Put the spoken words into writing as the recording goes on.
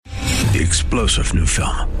The explosive new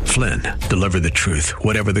film, Flynn, deliver the truth,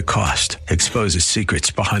 whatever the cost, exposes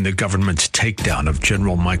secrets behind the government's takedown of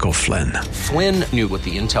General Michael Flynn. Flynn knew what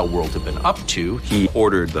the intel world had been up to. He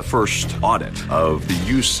ordered the first audit of the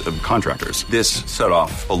use of contractors. This set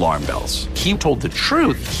off alarm bells. He told the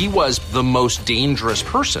truth. He was the most dangerous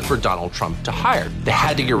person for Donald Trump to hire. They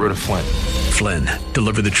had to get rid of Flynn. Flynn,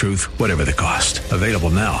 deliver the truth, whatever the cost. Available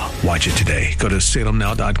now. Watch it today. Go to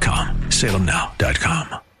salemnow.com.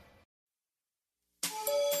 salemnow.com.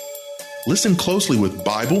 Listen closely with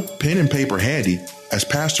Bible, pen, and paper handy as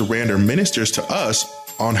Pastor Rander ministers to us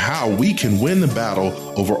on how we can win the battle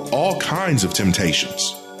over all kinds of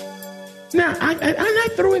temptations. Now, I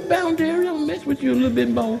throw it down there. I'll mess with you a little bit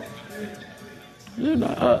more.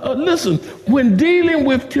 Listen, when dealing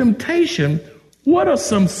with temptation, what are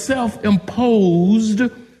some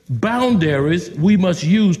self-imposed boundaries we must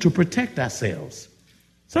use to protect ourselves?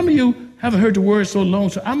 Some of you haven't heard the word so long,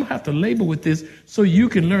 so I'm going to have to labor with this so you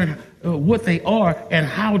can learn what they are and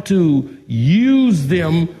how to use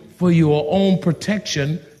them for your own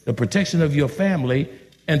protection, the protection of your family,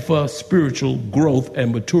 and for spiritual growth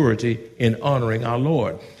and maturity in honoring our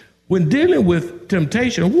Lord. When dealing with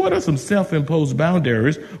temptation, what are some self-imposed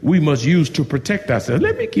boundaries we must use to protect ourselves?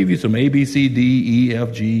 Let me give you some A, B, C, D, E,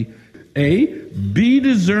 F, G. A, be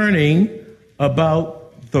discerning about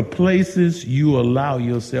the places you allow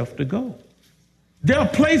yourself to go. There are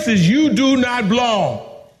places you do not belong.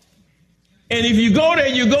 And if you go there,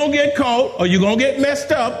 you're going to get caught, or you're going to get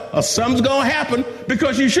messed up, or something's going to happen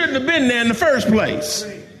because you shouldn't have been there in the first place.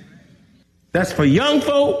 That's for young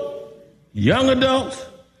folk, young adults,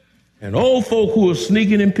 and old folk who are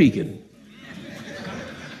sneaking and peeking.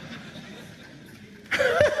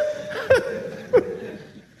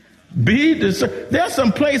 There's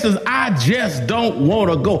some places I just don't want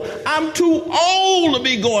to go. I'm too old to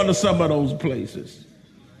be going to some of those places.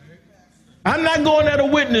 I'm not going there to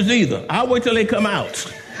witness either. I'll wait till they come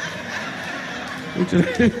out.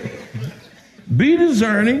 Be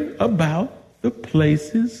discerning about the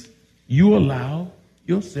places you allow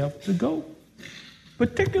yourself to go.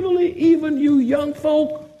 Particularly even you young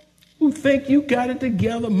folk who think you got it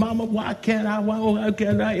together. Mama, why can't I? Why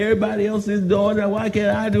can't I? Everybody else is doing that. Why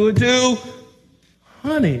can't I do it too?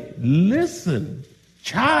 Honey, listen.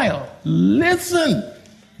 Child, listen.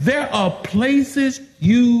 There are places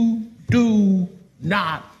you do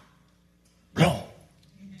not belong.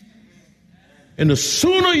 And the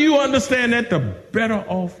sooner you understand that, the better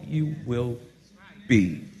off you will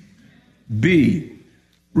be. B,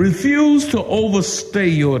 refuse to overstay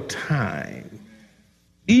your time.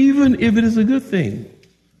 Even if it is a good thing.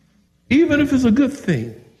 Even if it's a good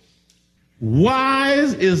thing.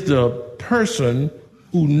 Wise is the person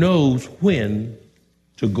who knows when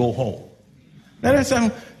to go home. Now that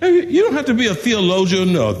sounds, you don't have to be a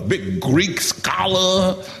theologian or a big Greek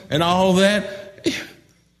scholar and all that.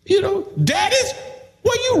 You know, daddies,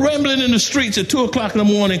 where you rambling in the streets at 2 o'clock in the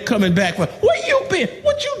morning coming back from? Where you been?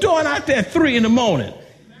 What you doing out there at 3 in the morning?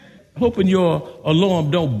 Hoping your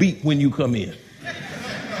alarm don't beep when you come in.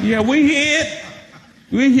 Yeah, we hear it.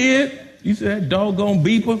 We hear it. You said that doggone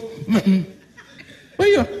beeper. Where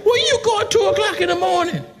you going 2 o'clock in the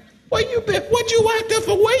morning? Where you been? What you out there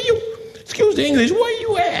for? Where you, excuse the English, where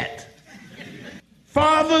you at?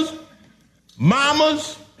 Fathers,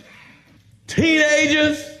 mamas,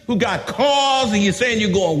 teenagers who got cars and you're saying you're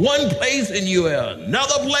going one place and you're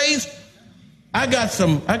another place. I got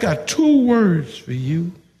 2 words for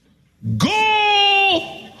you. Go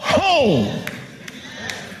home.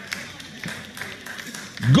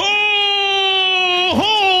 Go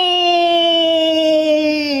home,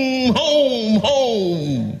 home,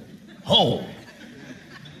 home, home.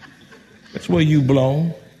 That's where you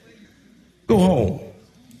belong. Go home.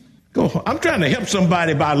 Go home. I'm trying to help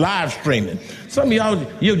somebody by live streaming. Some of y'all,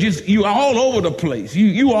 you all over the place.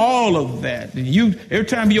 You all of that. Every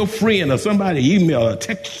time your friend or somebody email or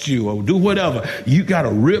text you or do whatever, you got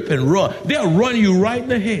to rip and run. They'll run you right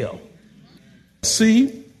to hell.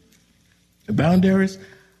 See, the boundaries.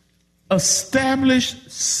 Establish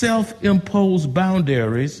self-imposed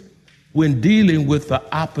boundaries when dealing with the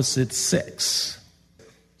opposite sex,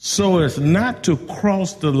 so as not to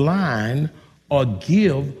cross the line or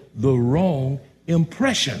give the wrong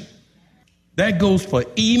impression. That goes for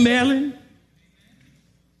emailing.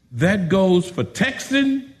 That goes for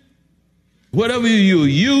texting. Whatever you're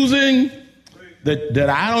using that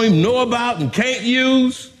I don't even know about and can't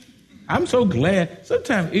use. I'm so glad.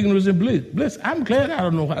 Sometimes ignorance is bliss. I'm glad I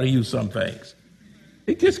don't know how to use some things.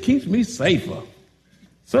 It just keeps me safer.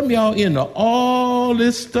 Some of y'all into all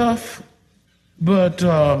this stuff, but,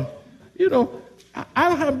 I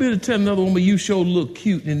don't have to tell another woman you sure look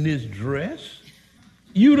cute in this dress.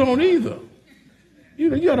 You don't either. You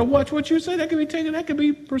got to watch what you say. That can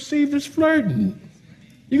be perceived as flirting.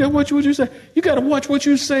 You got to watch what you say. You got to watch what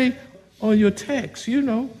you say on your text.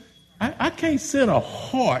 I can't send a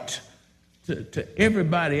heart to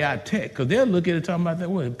everybody I text because they'll look at it talking about that.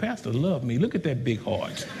 Well, Pastor love me. Look at that big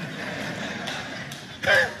heart.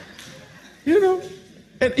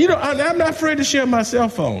 And I'm not afraid to share my cell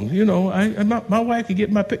phone. My wife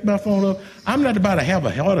can pick my phone up. I'm not about to have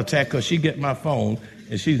a heart attack because she get my phone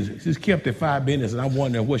and she's kept it 5 minutes, and I'm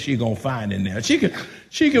wondering what she gonna find in there. She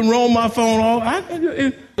can roam my phone all.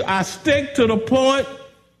 I stick to the point.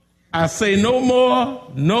 I say no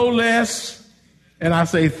more, no less, and I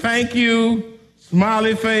say thank you,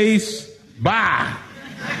 smiley face, bye,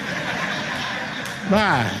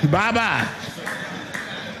 bye.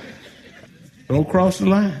 Don't cross the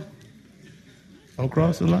line. Don't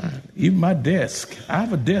cross the line. Even my desk. I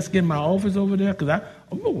have a desk in my office over there because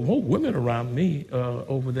I'm more women around me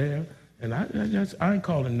over there. And I ain't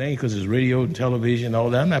calling names because it's radio and television and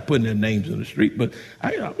all that. I'm not putting their names in the street, but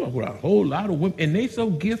I'm around a whole lot of women. And they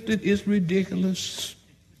so gifted, it's ridiculous.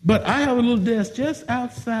 But I have a little desk just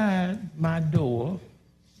outside my door.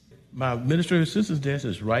 My administrative assistant's desk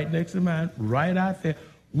is right next to mine, right out there.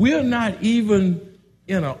 We're not even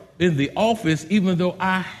in the office, even though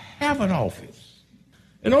I have an office.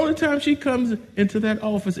 And the only time she comes into that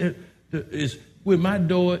office is when my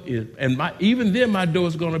door is, and even then my door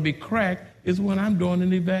is going to be cracked, is when I'm doing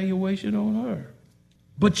an evaluation on her.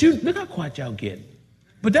 But look how quiet y'all getting.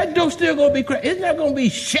 But that door's still going to be cracked. It's not going to be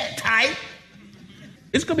shut tight.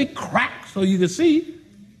 It's going to be cracked so you can see.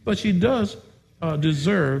 But she does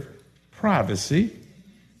deserve privacy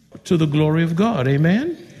to the glory of God.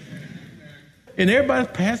 Amen? And everybody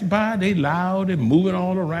pass by, they loud and moving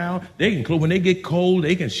all around. When they get cold,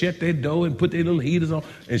 they can shut their door and put their little heaters on.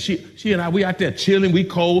 And she and I, we out there chilling, we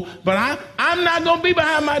cold. But I'm not going to be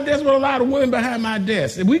behind my desk with a lot of women behind my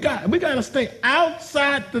desk. And we got to stay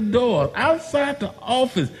outside the door, outside the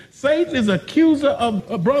office. Satan is accuser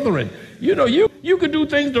of brethren. You can do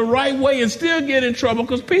things the right way and still get in trouble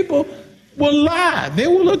because people will lie. They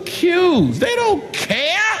will accuse. They don't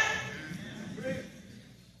care.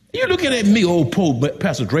 You're looking at me, old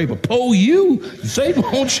Pastor Draper. You. Satan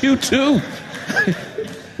wants you too.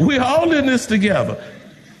 We're all in this together.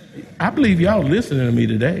 I believe y'all listening to me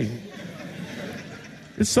today.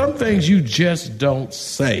 There's some things you just don't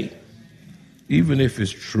say, even if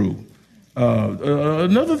it's true.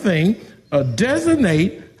 Another thing,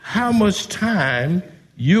 designate how much time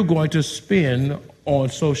you're going to spend on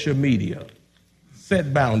social media.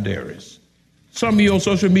 Set boundaries. Some of you on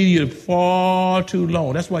social media far too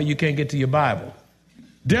long. That's why you can't get to your Bible.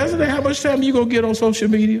 Designate how much time you going to get on social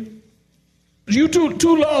media. You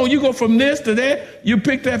too long. You go from this to that. You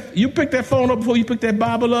pick that phone up before you pick that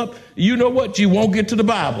Bible up. You know what? You won't get to the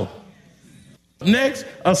Bible. Next,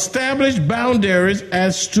 establish boundaries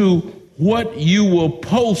as to what you will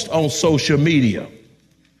post on social media.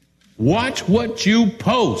 Watch what you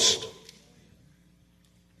post.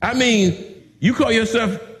 I mean, you call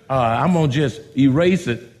yourself... I'm going to just erase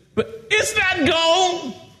it. But it's not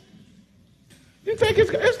gone. You think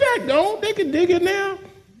it's not gone? They can dig it now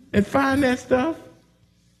and find that stuff.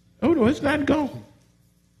 Oh, no, it's not gone.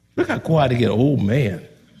 Look how quiet they get. Oh, man.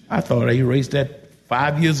 I thought I erased that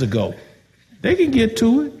 5 years ago. They can get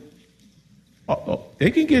to it.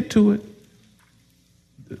 They can get to it.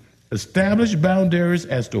 Establish boundaries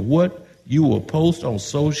as to what you will post on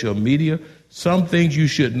social media. Some things you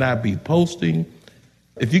should not be posting.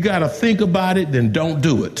 If you got to think about it, then don't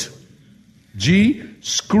do it. G,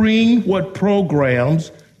 screen what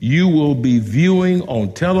programs you will be viewing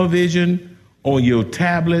on television, on your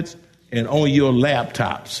tablets, and on your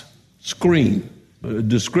laptops. Screen.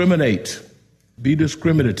 Discriminate. Be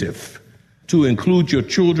discriminative. To include your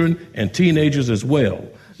children and teenagers as well.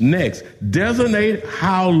 Next, designate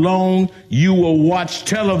how long you will watch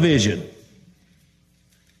television.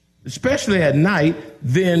 Especially at night,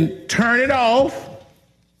 then turn it off.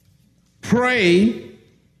 Pray,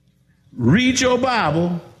 read your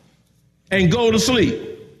Bible, and go to sleep.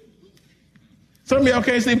 Some of y'all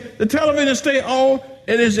can't sleep. The television stay on,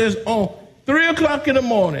 and it's just on 3 o'clock in the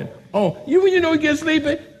morning. When you get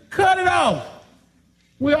sleepy, cut it off.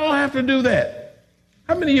 We all have to do that.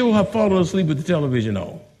 How many of you have fallen asleep with the television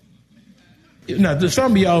on? Now,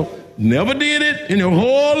 some of y'all never did it in your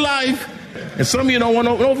whole life, and some of you don't want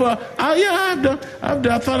to know for. I've done.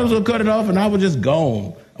 I thought I was going to cut it off, and I was just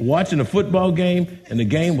gone. Watching a football game, and the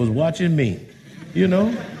game was watching me.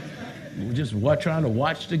 Just trying to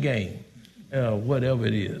watch the game, whatever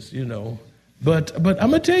it is. But I'm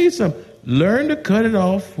gonna tell you something. learn to cut it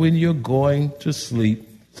off when you're going to sleep.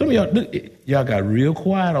 Some of y'all got real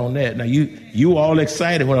quiet on that. Now, you all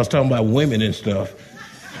excited when I was talking about women and stuff.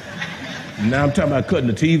 Now I'm talking about cutting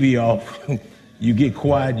the TV off. You get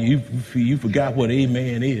quiet, you forgot what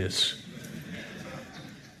amen is.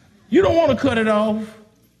 You don't want to cut it off.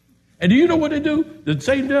 And do you know what they do? The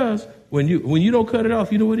Satan does. When you don't cut it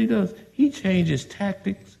off, you know what he does? He changes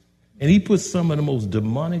tactics, and he puts some of the most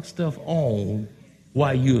demonic stuff on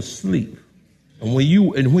while you're asleep. And when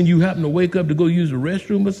you happen to wake up to go use the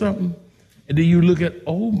restroom or something, and then you look at,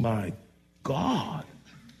 oh my God,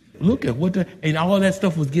 look at and all that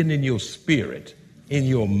stuff was getting in your spirit, in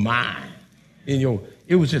your mind,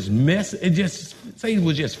 it was just Satan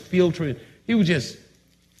was just filtering, he was just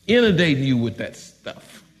inundating you with that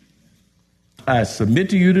stuff. I submit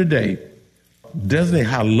to you today, doesn't it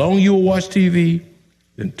how long you'll watch TV,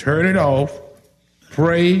 then turn it off,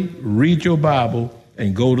 pray, read your Bible,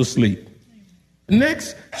 and go to sleep.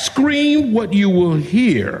 Next, screen what you will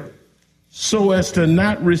hear so as to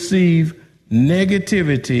not receive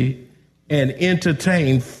negativity and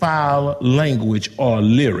entertain foul language or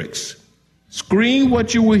lyrics. Screen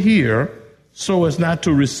what you will hear so as not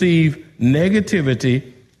to receive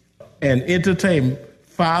negativity and entertain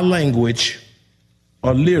foul language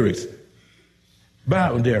or lyrics.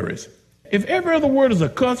 Boundaries. If every other word is a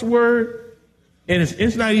cuss word, and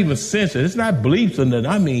it's not even censored, it's not bleeps or nothing.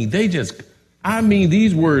 I mean,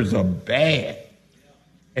 these words are bad.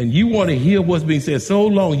 And you want to hear what's being said so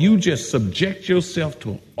long, you just subject yourself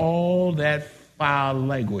to all that foul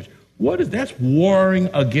language. That's warring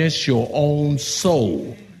against your own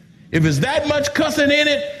soul. If it's that much cussing in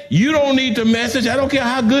it, you don't need the message. I don't care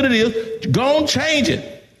how good it is. Go and change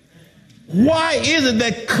it. Why is it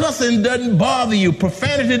that cussing doesn't bother you?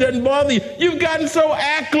 Profanity doesn't bother you? You've gotten so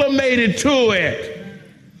acclimated to it.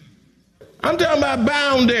 I'm talking about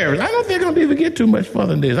boundaries. I don't think I'm going to even get too much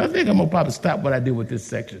further than this. I think I'm going to probably stop what I did with this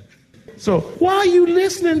section. So why are you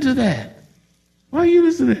listening to that? Why are you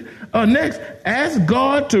listening to that? Next, ask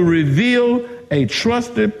God to reveal a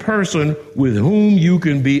trusted person with whom you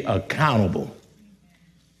can be accountable.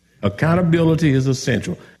 Accountability is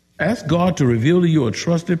essential. Ask God to reveal to you a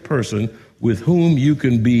trusted person with whom you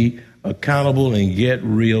can be accountable and get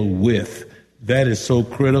real with. That is so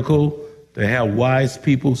critical, to have wise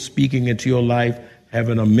people speaking into your life,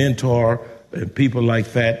 having a mentor and people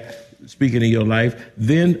like that speaking in your life.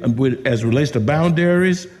 Then, as it relates to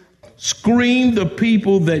boundaries, screen the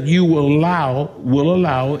people that you will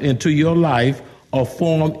allow into your life or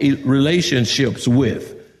form relationships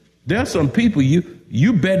with. There are some people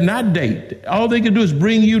you better not date. All they can do is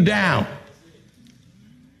bring you down.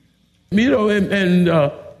 And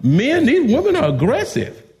men, these women are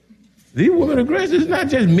aggressive. These women are aggressive. It's not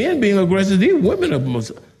just men being aggressive. These women are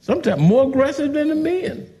sometimes more aggressive than the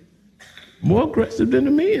men. More aggressive than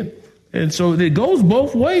the men. And so it goes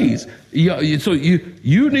both ways. So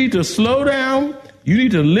you need to slow down. You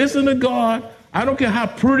need to listen to God. I don't care how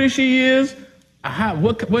pretty she is,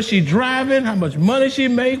 what she driving, how much money she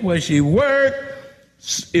make, where she work.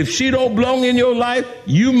 If she don't belong in your life,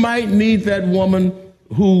 you might need that woman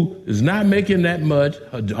who is not making that much.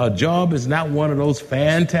 Her job is not one of those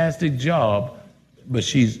fantastic jobs, but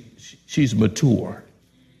she's mature.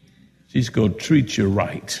 She's going to treat you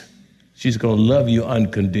right. She's going to love you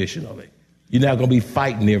unconditionally. You're not going to be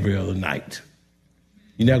fighting every other night.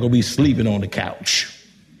 You're not going to be sleeping on the couch.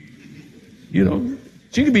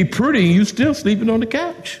 She could be pretty and you still sleeping on the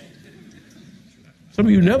couch. Some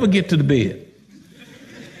of you never get to the bed.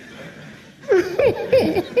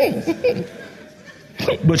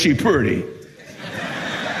 But she pretty.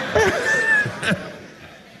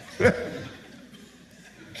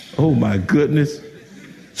 Oh my goodness.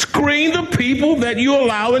 Screen the people that you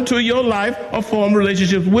allow into your life or form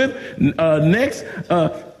relationships with. Next,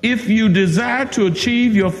 if you desire to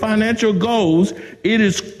achieve your financial goals, it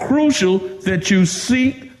is crucial that you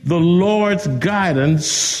seek the Lord's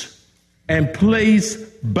guidance and place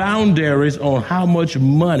boundaries on how much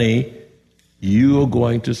money you are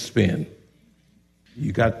going to spend.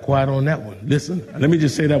 You got quiet on that one. Listen, let me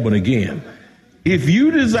just say that one again. If you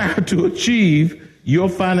desire to achieve your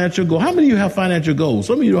financial goal, how many of you have financial goals?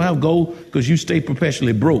 Some of you don't have goals because you stay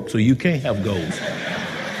perpetually broke, so you can't have goals.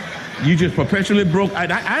 You just perpetually broke.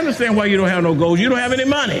 I understand why you don't have no goals. You don't have any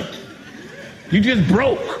money. You just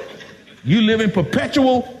broke. You live in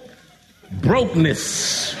perpetual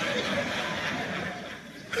brokenness.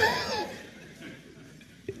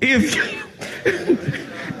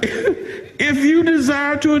 If you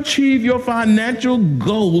desire to achieve your financial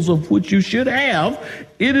goals, of which you should have,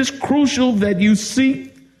 it is crucial that you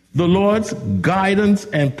seek the Lord's guidance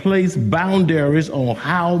and place boundaries on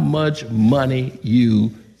how much money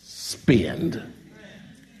you spend.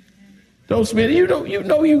 Don't spend. You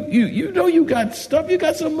know you got stuff. You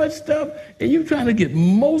got so much stuff, and you trying to get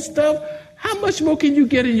more stuff. How much more can you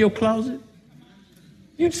get in your closet?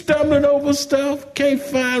 You stumbling over stuff, can't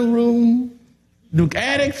find room. The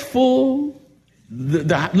attic's full.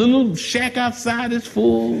 The little shack outside is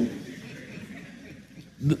full.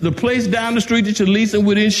 The place down the street that you're leasing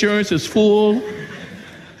with insurance is full.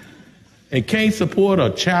 And can't support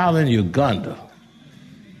a child in Uganda.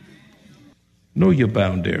 Know your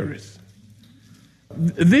boundaries.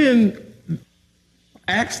 Then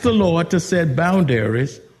ask the Lord to set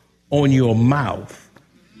boundaries on your mouth.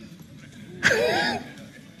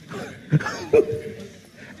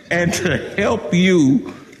 And to help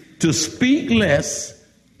you to speak less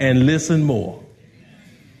and listen more.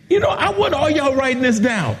 You know, I want all y'all writing this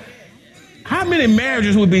down. How many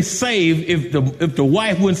marriages would be saved if the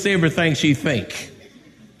wife wouldn't say everything she think?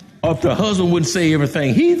 Or if the husband wouldn't say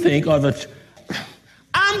everything he think?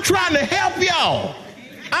 I'm trying to help y'all.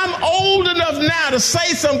 I'm old enough now to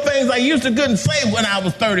say some things I used to couldn't say when I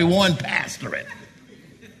was 31 pastoring.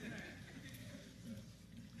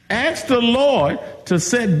 Ask the Lord to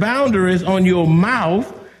set boundaries on your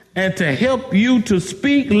mouth and to help you to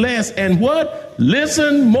speak less and what?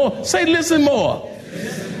 Listen more. Say listen more.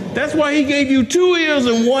 Listen more. That's why he gave you 2 ears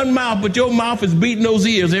and 1 mouth, but your mouth is beating those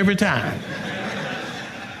ears every time.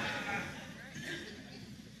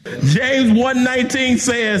 James 1:19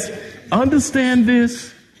 says, understand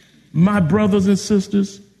this, my brothers and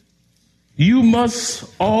sisters. You must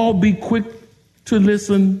all be quick to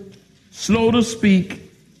listen, slow to speak,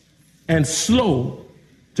 and slow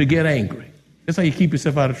to get angry. That's how you keep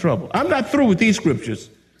yourself out of trouble. I'm not through with these scriptures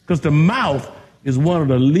because the mouth is one of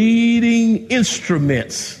the leading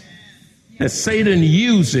instruments that Satan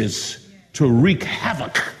uses to wreak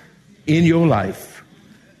havoc in your life.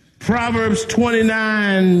 Proverbs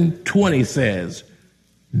 29:20 says,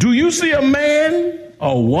 do you see a man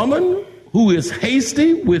or woman who is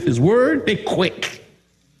hasty with his word? They're quick.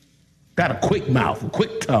 Got a quick mouth, a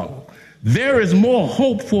quick tongue. There is more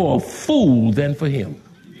hope for a fool than for him.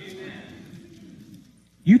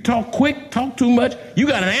 You talk quick, talk too much, you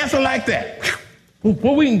got an answer like that.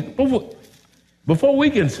 Before we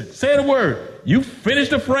can say the word, you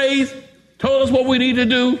finished the phrase, told us what we need to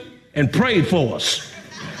do, and prayed for us.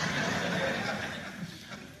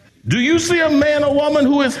 Do you see a man or woman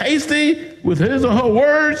who is hasty with his or her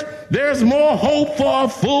words? There's more hope for a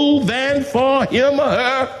fool than for him or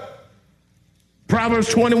her.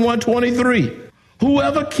 Proverbs 21:23.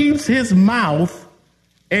 Whoever keeps his mouth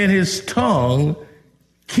and his tongue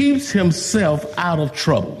keeps himself out of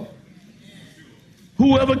trouble.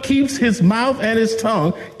 Whoever keeps his mouth and his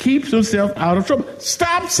tongue keeps himself out of trouble.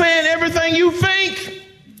 Stop saying everything you think.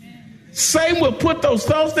 Satan will put those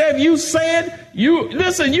thoughts there. If you said, you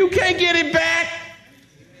can't get it back.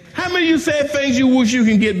 How many of you said things you wish you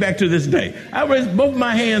can get back to this day? I raise both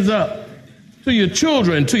my hands up. To your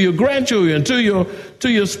children, to your grandchildren, to your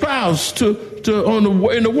spouse, in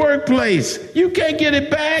the workplace. You can't get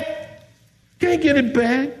it back. Can't get it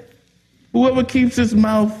back. Whoever keeps his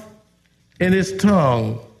mouth and his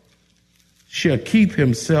tongue shall keep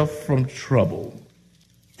himself from trouble.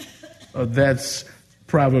 That's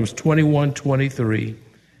Proverbs 21:23.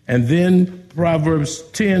 And then Proverbs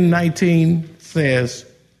 10:19 says,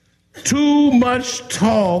 too much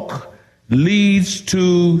talk leads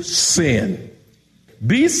to sin.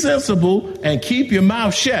 Be sensible and keep your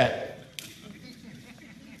mouth shut.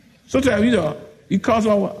 Sometimes, you call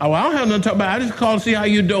someone, I don't have nothing to talk about. I just call to see how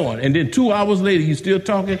you're doing. And then 2 hours later, you still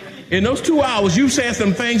talking. In those 2 hours, you said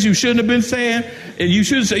some things you shouldn't have been saying. And you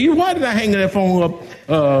should say, why did I hang that phone up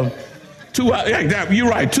 2 hours? You're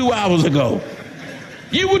right, 2 hours ago.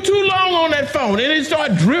 You were too long on that phone. And it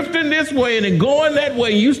started drifting this way and then going that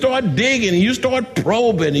way. And you start digging and you start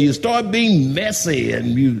probing and you start being messy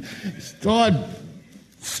and you start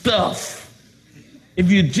stuff.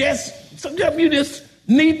 Sometimes you just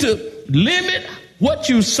need to limit what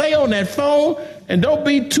you say on that phone and don't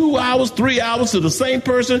be 2 hours, 3 hours to the same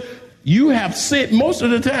person. You have sinned most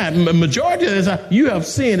of the time. The majority of the time, you have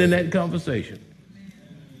sinned in that conversation.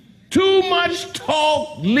 Too much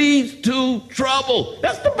talk leads to trouble.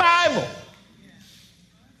 That's the Bible.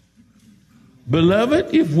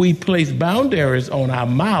 Beloved, if we place boundaries on our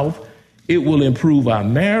mouth, it will improve our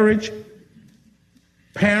marriage,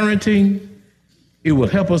 parenting. It will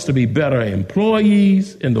help us to be better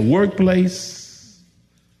employees in the workplace,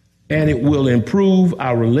 and it will improve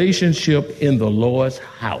our relationship in the Lord's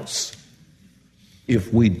house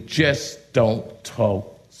if we just don't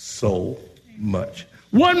talk so much.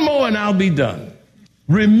 One more and I'll be done.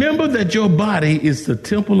 Remember that your body is the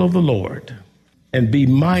temple of the Lord, and be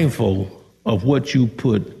mindful of what you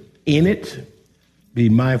put in it. Be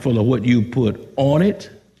mindful of what you put on it.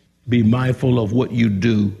 Be mindful of what you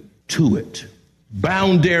do to it.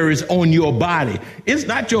 Boundaries on your body. It's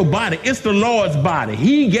not your body. It's the Lord's body.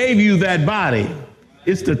 He gave you that body.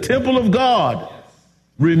 It's the temple of God.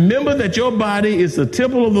 Remember that your body is the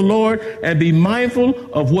temple of the Lord, and be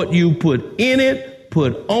mindful of what you put in it,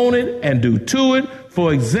 put on it, and do to it.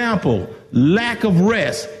 For example, lack of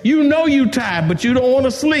rest. You know you're tired, but you don't want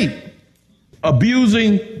to sleep.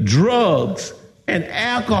 Abusing drugs and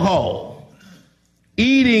alcohol.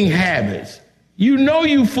 Eating habits. You know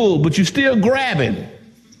you're full, but you're still grabbing.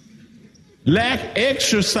 Lack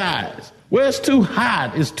exercise. Well, it's too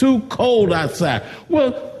hot. It's too cold outside.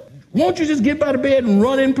 Well, won't you just get by the bed and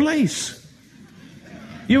run in place?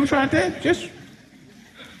 You ever tried that?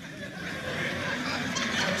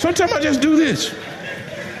 Sometimes I just do this.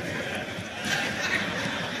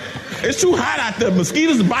 It's too hot out there.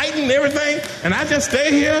 Mosquitoes biting and everything. And I just stay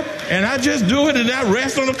here and I just do it, and I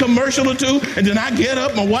rest on a commercial or two. And then I get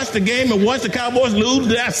up and watch the game and watch the Cowboys lose.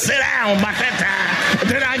 Then I sit down by that time. And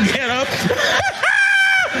then I get up.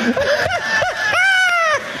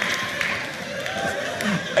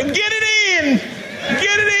 And get it in.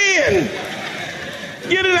 Get it in.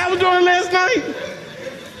 Get it. I was doing it last night.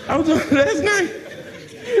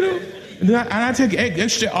 You know. And I take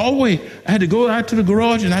extra all the way. I had to go out to the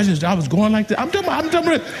garage, and I was going like this. I'm done.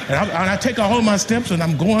 And I take all my steps, and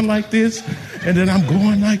I'm going like this, and then I'm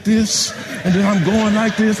going like this, and then I'm going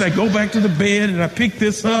like this. I go back to the bed, and I pick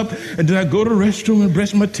this up, and then I go to the restroom and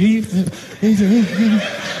brush my teeth.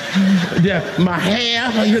 Yeah, my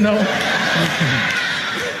hair, you know.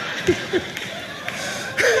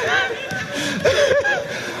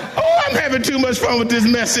 Oh, I'm having too much fun with this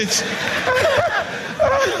message.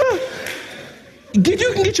 You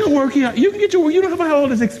can get your work out. You can get your work. You don't have to have all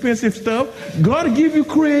this expensive stuff. God will give you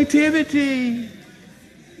creativity.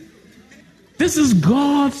 This is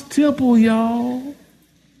God's temple, y'all.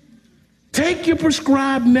 Take your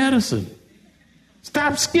prescribed medicine.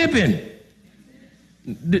 Stop skipping.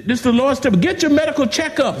 This is the Lord's temple. Get your medical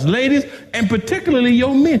checkups, ladies, and particularly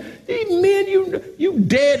your men. These men, you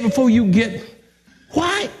dead before you get.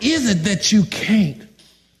 Why is it that you can't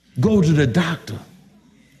go to the doctor?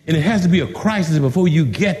 And it has to be a crisis before you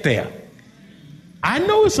get there. I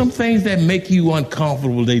know some things that make you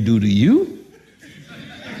uncomfortable they do to you.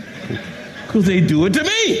 Because they do it to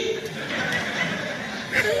me.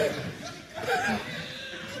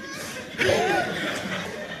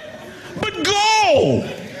 But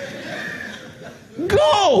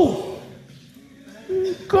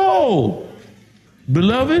go.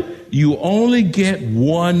 Beloved, you only get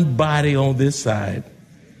one body on this side.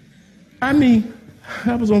 I mean,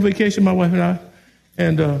 I was on vacation, my wife and I,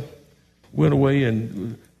 and went away,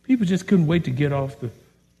 and people just couldn't wait to get off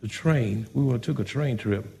the train. We took a train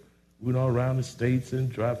trip. We went all around the states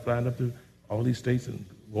and flying up to all these states and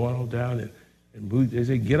going all down. And they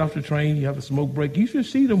say, get off the train, you have a smoke break. You should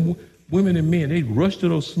see them women and men. They rush to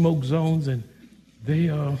those smoke zones, and they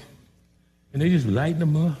just lighten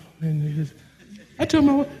them up. And I told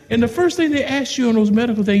my wife, and the first thing they ask you on those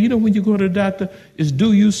medical things, when you go to the doctor, is,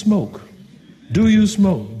 do you smoke? Do you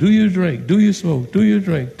smoke? Do you drink? Do you smoke? Do you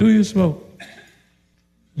drink? Do you smoke?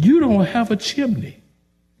 You don't have a chimney.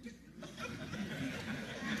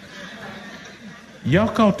 Y'all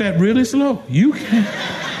caught that really slow. You can't.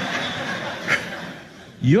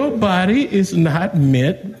 Your body is not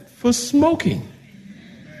meant for smoking.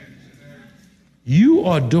 You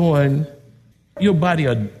are doing your body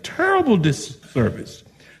a terrible disservice.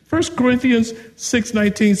 1 Corinthians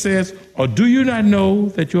 6:19 says, or do you not know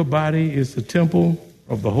that your body is the temple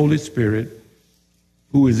of the Holy Spirit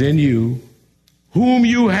who is in you, whom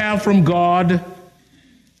you have from God,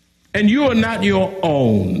 and you are not your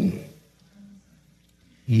own?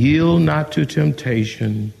 Yield not to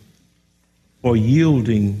temptation, for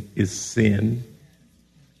yielding is sin.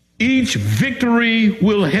 Each victory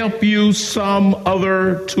will help you some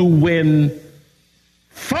other to win.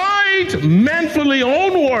 Fight manfully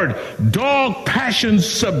onward, dog passions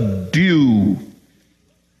subdue.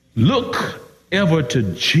 Look ever to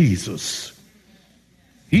Jesus.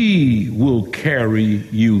 He will carry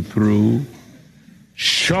you through.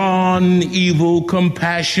 Shun evil,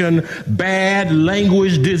 compassion, bad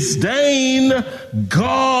language, disdain.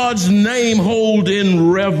 God's name hold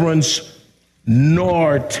in reverence,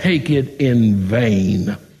 nor take it in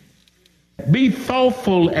vain. Be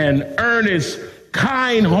thoughtful and earnest,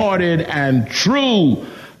 kind-hearted and true.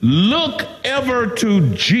 Look ever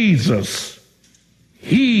to Jesus.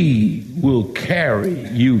 He will carry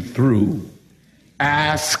you through.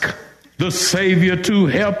 Ask the Savior to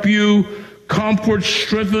help you, comfort,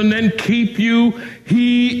 strengthen, and keep you.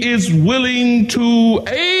 He is willing to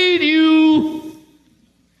aid you.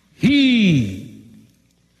 He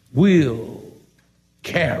will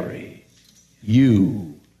carry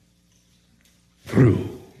you through.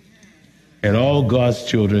 And all God's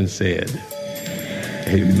children said,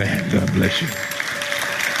 amen. God bless you.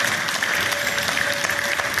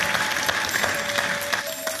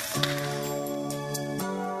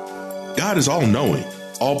 God is all-knowing,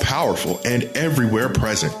 all-powerful, and everywhere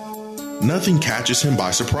present. Nothing catches him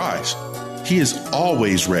by surprise. He is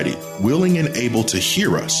always ready, willing, and able to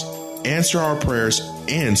hear us, answer our prayers,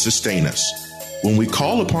 and sustain us. When we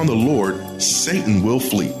call upon the Lord, Satan will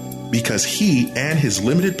flee, because he and his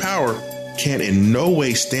limited power can in no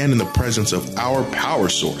way stand in the presence of our power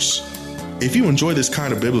source. If you enjoy this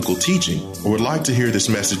kind of biblical teaching or would like to hear this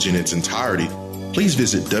message in its entirety, please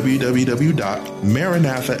visit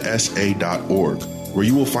www.maranathasa.org, where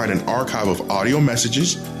you will find an archive of audio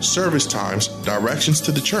messages, service times, directions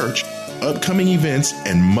to the church, upcoming events,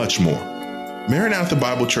 and much more. Maranatha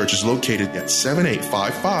Bible Church is located at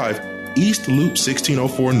 7855 East Loop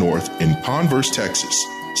 1604 North in Converse, Texas,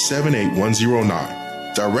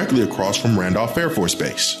 78109, directly across from Randolph Air Force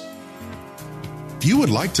Base. If you would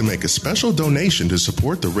like to make a special donation to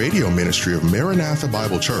support the radio ministry of Maranatha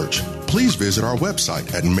Bible Church, please visit our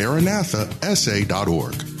website at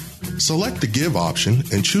maranathasa.org. Select the Give option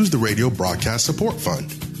and choose the Radio Broadcast Support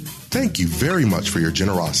Fund. Thank you very much for your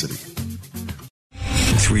generosity.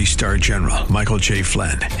 3-star General Michael J.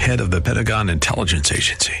 Flynn, head of the Pentagon Intelligence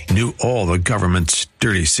Agency, knew all the government's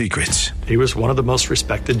dirty secrets. He was one of the most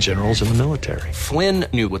respected generals in the military. Flynn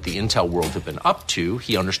knew what the intel world had been up to.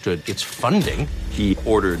 He understood its funding. He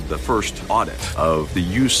ordered the first audit of the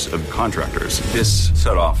use of contractors. This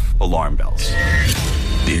set off alarm bells.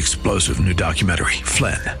 The explosive new documentary,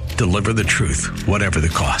 Flynn, Deliver the Truth, Whatever the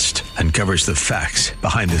Cost, uncovers the facts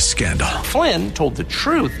behind this scandal. Flynn told the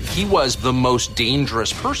truth. He was the most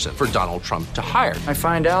dangerous person for Donald Trump to hire. I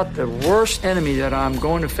find out the worst enemy that I'm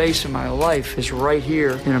going to face in my life is right here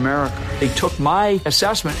in America. They took my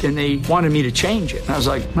assessment and they wanted me to change it. And I was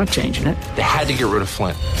like, I'm not changing it. They had to get rid of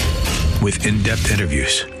Flynn. With in-depth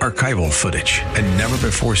interviews, archival footage, and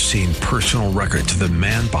never-before-seen personal records of the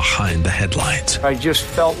man behind the headlines. I just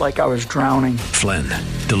felt like I was drowning. Flynn,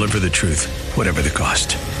 Deliver the Truth, Whatever the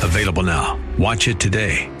Cost. Available now. Watch it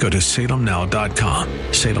today. Go to salemnow.com.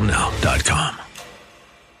 salemnow.com.